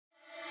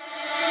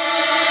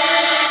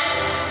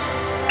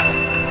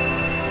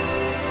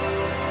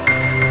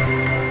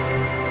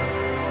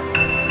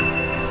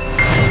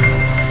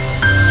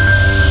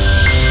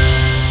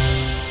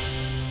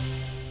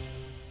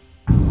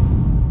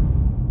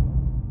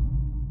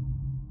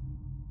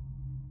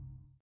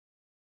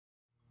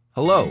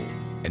Hello,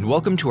 and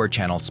welcome to our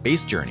channel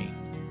Space Journey.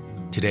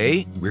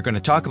 Today, we're going to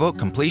talk about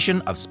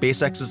completion of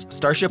SpaceX's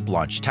Starship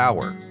launch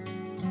tower.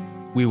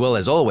 We will,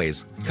 as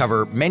always,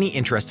 cover many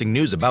interesting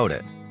news about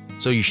it,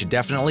 so you should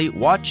definitely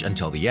watch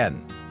until the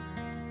end.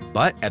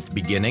 But at the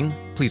beginning,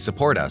 please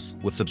support us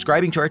with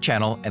subscribing to our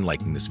channel and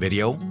liking this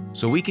video,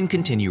 so we can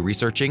continue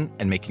researching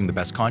and making the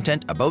best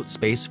content about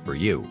space for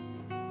you.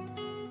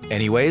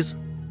 Anyways,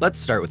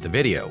 let's start with the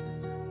video.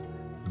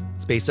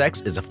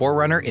 SpaceX is a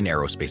forerunner in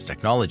aerospace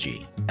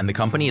technology, and the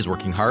company is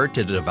working hard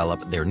to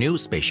develop their new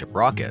spaceship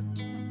rocket.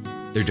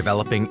 They're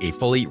developing a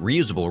fully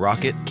reusable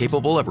rocket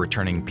capable of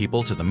returning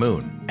people to the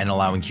moon and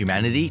allowing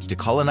humanity to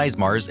colonize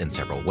Mars in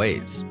several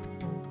ways.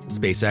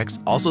 SpaceX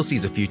also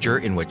sees a future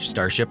in which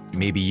Starship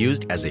may be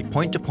used as a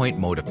point-to-point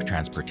mode of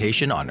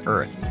transportation on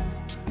Earth.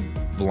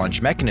 The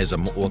launch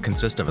mechanism will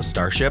consist of a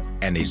Starship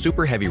and a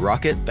Super Heavy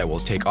rocket that will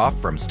take off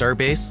from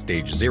Starbase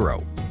Stage 0.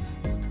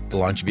 The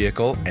launch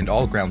vehicle and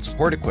all ground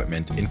support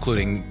equipment,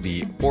 including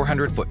the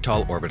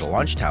 400-foot-tall Orbital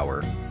launch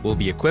tower, will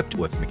be equipped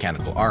with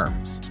mechanical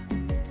arms.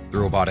 The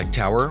robotic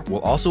tower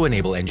will also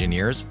enable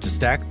engineers to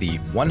stack the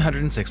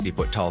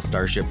 160-foot-tall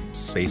Starship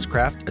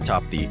spacecraft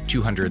atop the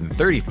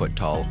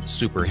 230-foot-tall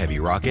Super Heavy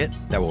rocket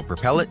that will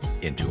propel it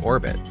into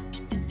orbit.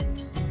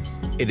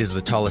 It is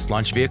the tallest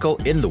launch vehicle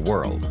in the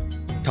world,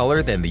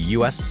 taller than the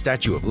US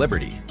Statue of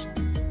Liberty.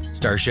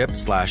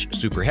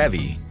 Starship/Super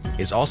Heavy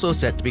is also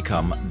set to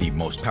become the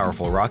most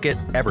powerful rocket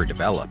ever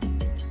developed.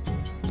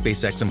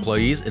 SpaceX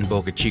employees in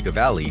Boca Chica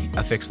Valley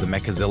affixed the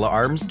Mechazilla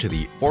arms to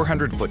the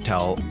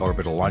 400-foot-tall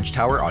Orbital launch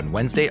tower on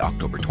Wednesday,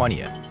 October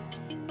 20th.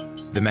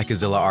 The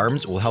Mechazilla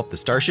arms will help the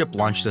Starship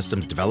launch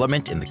system's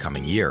development in the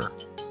coming year.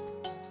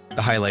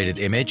 The highlighted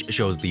image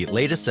shows the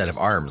latest set of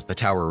arms the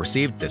tower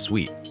received this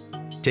week,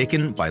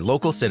 taken by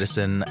local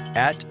citizen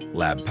at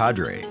Lab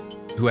Padre,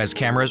 who has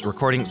cameras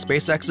recording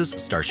SpaceX's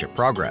Starship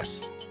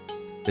progress.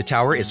 The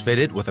tower is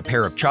fitted with a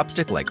pair of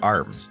chopstick-like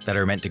arms that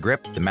are meant to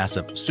grip the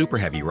massive Super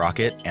Heavy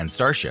rocket and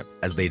Starship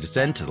as they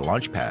descend to the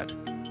launch pad.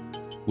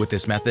 With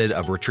this method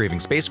of retrieving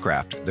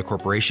spacecraft, the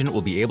corporation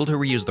will be able to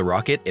reuse the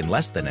rocket in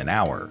less than an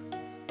hour.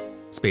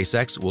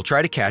 SpaceX will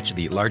try to catch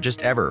the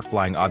largest ever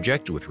flying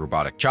object with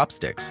robotic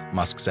chopsticks,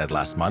 Musk said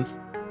last month.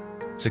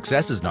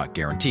 Success is not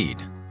guaranteed,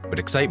 but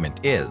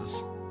excitement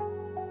is.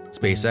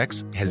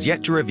 SpaceX has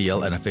yet to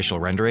reveal an official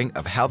rendering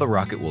of how the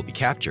rocket will be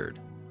captured.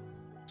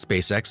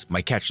 SpaceX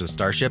might catch the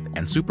Starship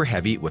and Super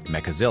Heavy with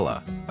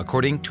Mechazilla,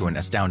 according to an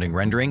astounding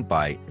rendering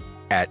by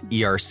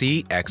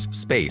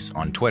 @ERCXSpace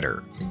on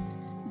Twitter.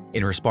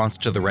 In response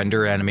to the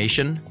render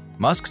animation,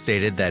 Musk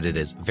stated that it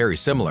is very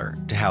similar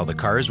to how the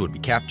cars would be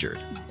captured.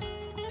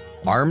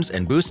 Arms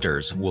and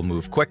boosters will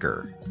move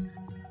quicker.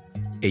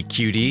 A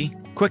QD,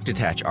 quick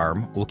detach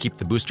arm will keep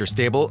the booster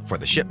stable for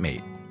the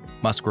shipmate,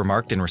 Musk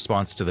remarked in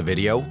response to the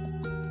video.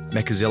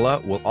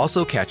 Mechazilla will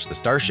also catch the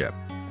Starship.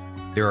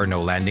 There are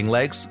no landing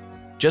legs,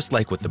 just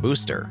like with the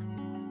booster.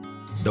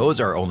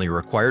 Those are only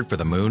required for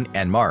the Moon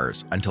and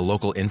Mars until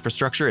local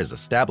infrastructure is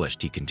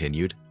established, he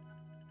continued.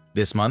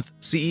 This month,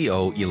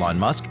 CEO Elon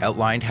Musk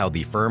outlined how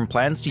the firm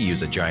plans to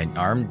use a giant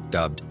arm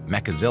dubbed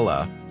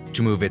Mechazilla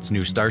to move its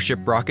new Starship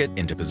rocket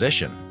into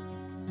position.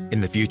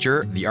 In the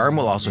future, the arm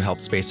will also help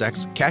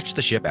SpaceX catch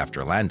the ship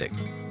after landing.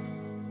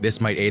 This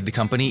might aid the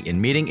company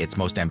in meeting its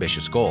most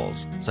ambitious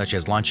goals, such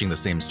as launching the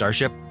same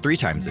Starship 3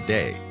 times a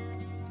day.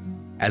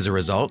 As a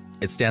result,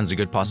 it stands a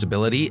good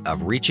possibility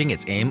of reaching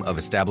its aim of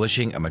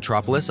establishing a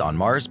metropolis on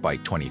Mars by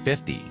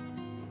 2050.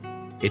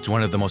 It's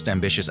one of the most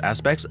ambitious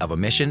aspects of a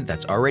mission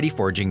that's already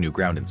forging new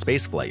ground in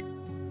spaceflight.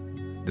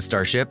 The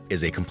Starship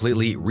is a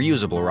completely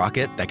reusable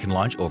rocket that can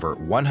launch over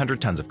 100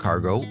 tons of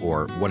cargo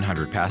or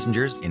 100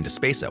 passengers into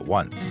space at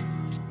once.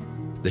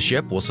 The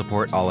ship will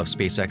support all of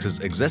SpaceX's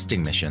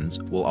existing missions,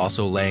 while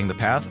also laying the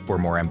path for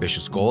more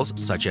ambitious goals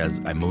such as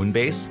a moon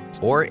base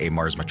or a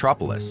Mars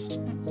metropolis.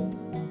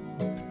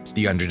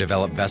 The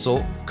underdeveloped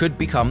vessel could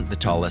become the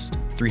tallest,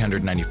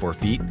 394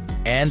 feet,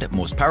 and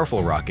most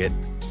powerful rocket,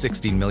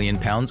 16 million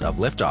pounds of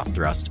liftoff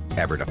thrust,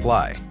 ever to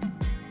fly.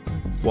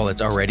 While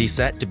it's already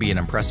set to be an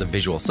impressive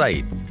visual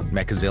sight,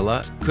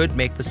 Mechazilla could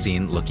make the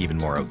scene look even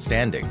more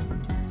outstanding.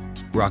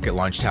 Rocket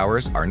launch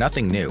towers are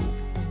nothing new.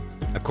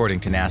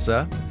 According to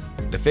NASA,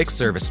 the fixed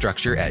service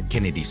structure at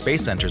Kennedy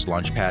Space Center's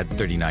Launch Pad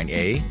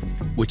 39A,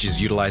 which is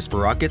utilized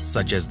for rockets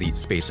such as the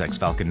SpaceX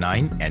Falcon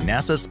 9 and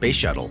NASA's Space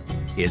Shuttle,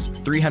 is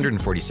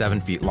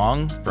 347 feet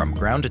long from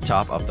ground to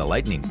top of the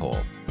lightning pole.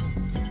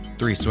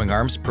 3 swing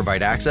arms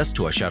provide access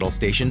to a shuttle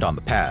stationed on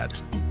the pad.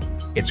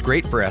 It's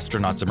great for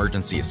astronauts'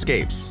 emergency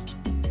escapes.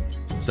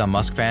 Some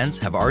Musk fans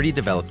have already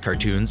developed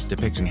cartoons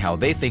depicting how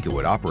they think it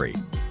would operate,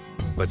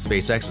 but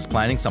SpaceX is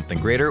planning something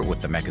greater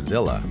with the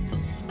Mechazilla.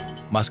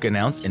 Musk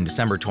announced in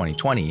December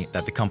 2020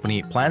 that the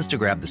company plans to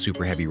grab the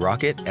Super Heavy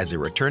rocket as it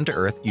returned to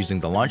Earth using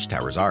the launch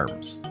tower's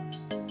arms.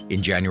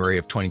 In January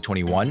of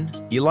 2021,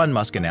 Elon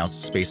Musk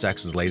announced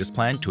SpaceX's latest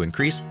plan to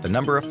increase the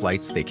number of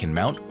flights they can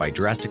mount by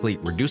drastically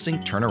reducing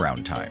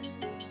turnaround time.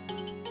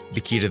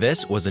 The key to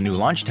this was a new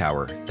launch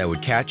tower that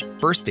would catch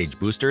first-stage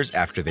boosters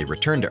after they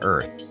return to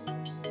Earth.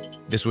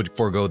 This would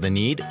forego the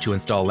need to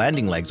install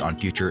landing legs on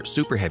future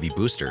Super Heavy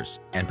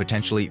boosters and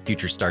potentially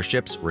future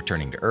Starships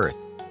returning to Earth.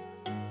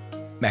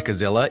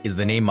 Mechazilla is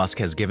the name Musk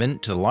has given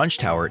to the launch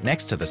tower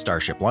next to the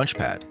Starship launch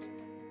pad.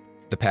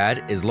 The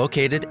pad is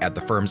located at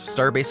the firm's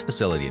Starbase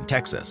facility in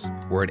Texas,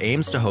 where it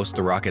aims to host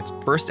the rocket's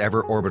first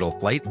ever orbital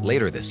flight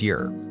later this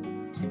year.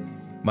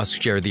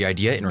 Musk shared the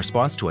idea in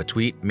response to a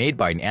tweet made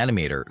by an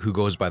animator who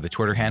goes by the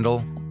Twitter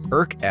handle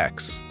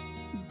ErkX,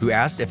 who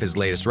asked if his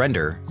latest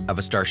render of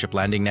a Starship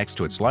landing next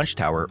to its launch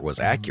tower was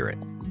accurate.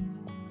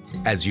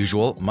 As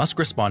usual, Musk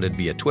responded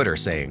via Twitter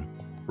saying,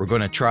 "We're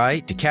going to try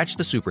to catch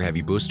the Super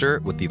Heavy booster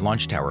with the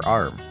launch tower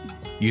arm,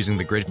 using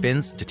the grid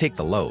fins to take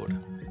the load.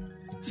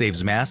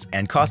 Saves mass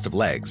and cost of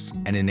legs,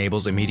 and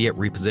enables immediate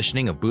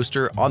repositioning of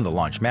booster on the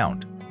launch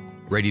mount,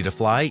 ready to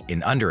fly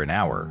in under an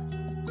hour."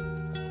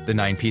 The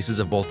 9 pieces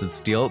of bolted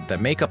steel that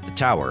make up the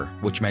tower,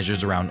 which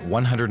measures around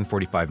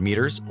 145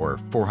 meters or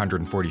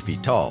 440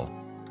 feet tall,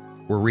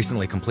 were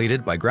recently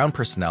completed by ground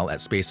personnel at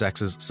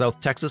SpaceX's South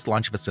Texas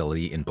launch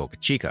facility in Boca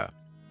Chica.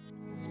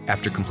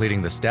 After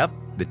completing the step,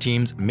 the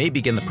teams may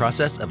begin the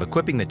process of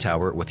equipping the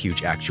tower with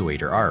huge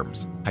actuator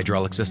arms,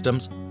 hydraulic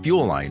systems,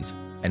 fuel lines,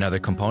 and other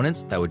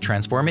components that would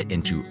transform it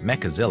into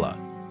Mechazilla,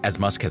 as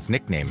Musk has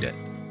nicknamed it.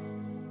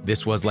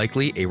 This was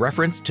likely a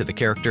reference to the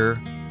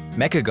character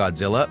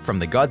Mechagodzilla from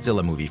the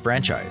Godzilla movie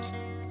franchise,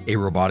 a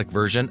robotic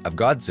version of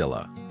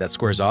Godzilla that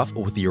squares off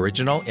with the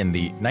original in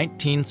the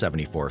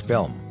 1974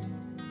 film,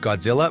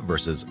 Godzilla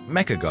vs.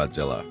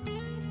 Mechagodzilla.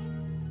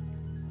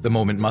 The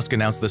moment Musk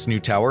announced this new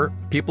tower,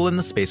 people in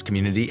the space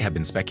community have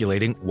been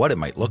speculating what it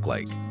might look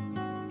like.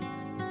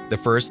 The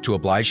first to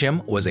oblige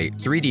him was a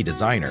 3D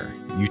designer,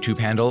 YouTube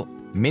handle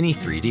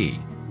Mini3D,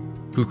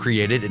 who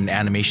created an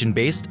animation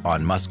based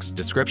on Musk's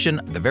description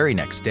the very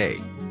next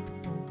day.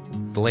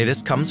 The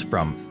latest comes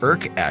from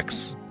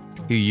ErkX,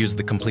 who used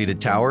the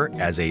completed tower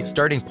as a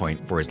starting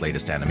point for his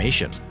latest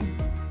animation.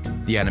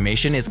 The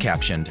animation is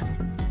captioned,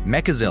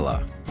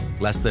 "Mechazilla,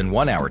 less than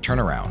 1 hour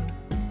turnaround,"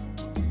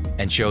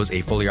 and shows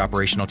a fully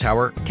operational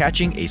tower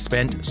catching a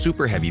spent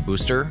Super Heavy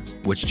booster,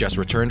 which just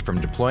returned from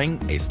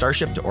deploying a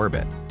Starship to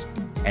orbit,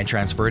 and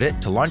transferred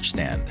it to launch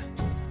stand.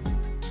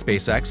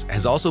 SpaceX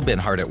has also been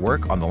hard at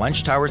work on the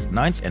launch tower's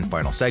 9th and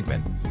final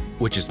segment,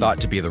 which is thought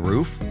to be the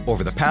roof,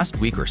 over the past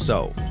week or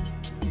so.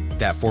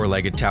 That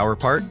 4-legged tower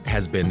part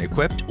has been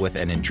equipped with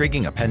an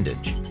intriguing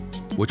appendage,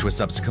 which was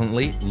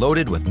subsequently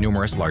loaded with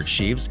numerous large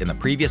sheaves in the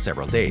previous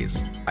several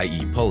days,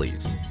 i.e.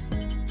 pulleys.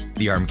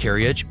 The arm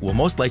carriage will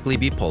most likely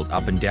be pulled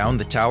up and down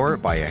the tower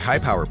by a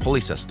high-power pulley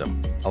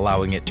system,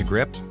 allowing it to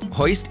grip,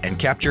 hoist, and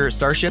capture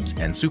Starships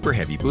and Super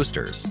Heavy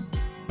boosters.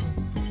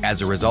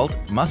 As a result,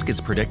 Musk is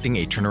predicting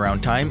a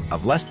turnaround time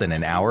of less than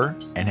an hour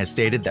and has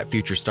stated that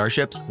future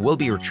Starships will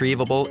be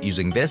retrievable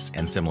using this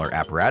and similar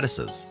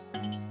apparatuses.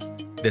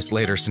 This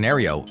later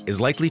scenario is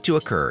likely to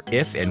occur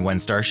if and when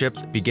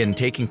Starships begin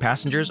taking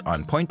passengers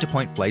on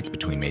point-to-point flights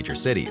between major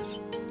cities,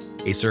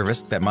 a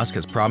service that Musk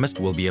has promised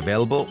will be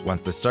available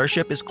once the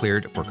Starship is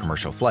cleared for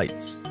commercial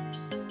flights.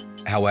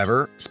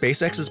 However,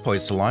 SpaceX is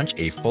poised to launch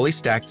a fully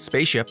stacked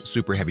spaceship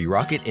Super Heavy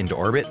rocket into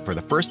orbit for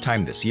the first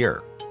time this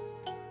year.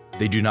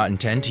 They do not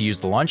intend to use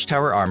the launch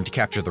tower arm to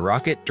capture the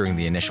rocket during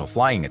the initial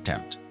flying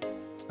attempt.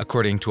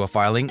 According to a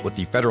filing with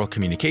the Federal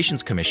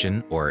Communications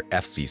Commission, or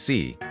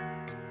FCC,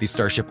 the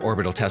Starship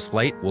orbital test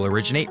flight will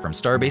originate from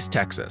Starbase,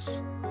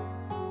 Texas.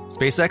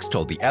 SpaceX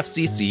told the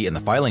FCC in the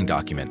filing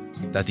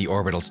document that the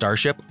orbital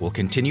Starship will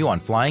continue on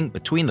flying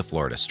between the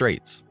Florida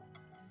Straits.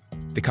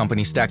 The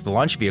company stacked the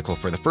launch vehicle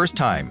for the first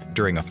time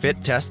during a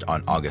fit test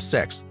on August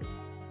 6th.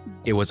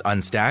 It was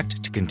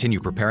unstacked to continue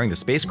preparing the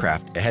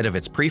spacecraft ahead of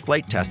its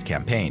pre-flight test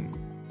campaign.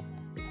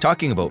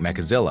 Talking about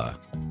Mechazilla,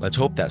 let's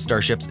hope that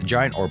Starship's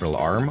giant orbital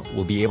arm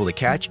will be able to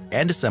catch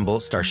and assemble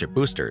Starship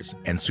boosters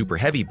and Super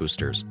Heavy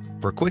boosters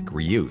for quick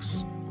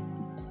reuse.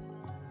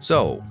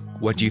 So,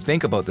 what do you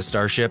think about the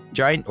Starship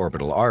giant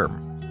orbital arm?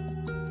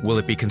 Will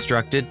it be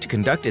constructed to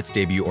conduct its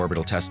debut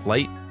orbital test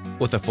flight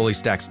with a fully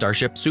stacked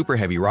Starship Super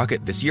Heavy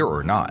rocket this year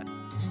or not?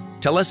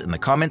 Tell us in the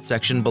comments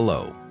section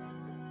below.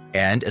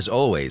 And as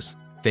always,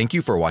 thank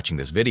you for watching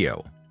this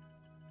video.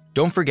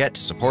 Don't forget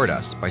to support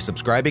us by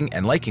subscribing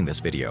and liking this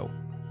video.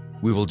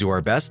 We will do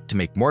our best to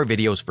make more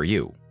videos for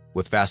you,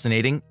 with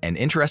fascinating and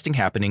interesting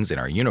happenings in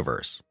our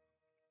universe.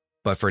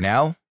 But for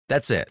now,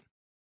 that's it.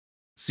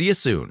 See you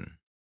soon.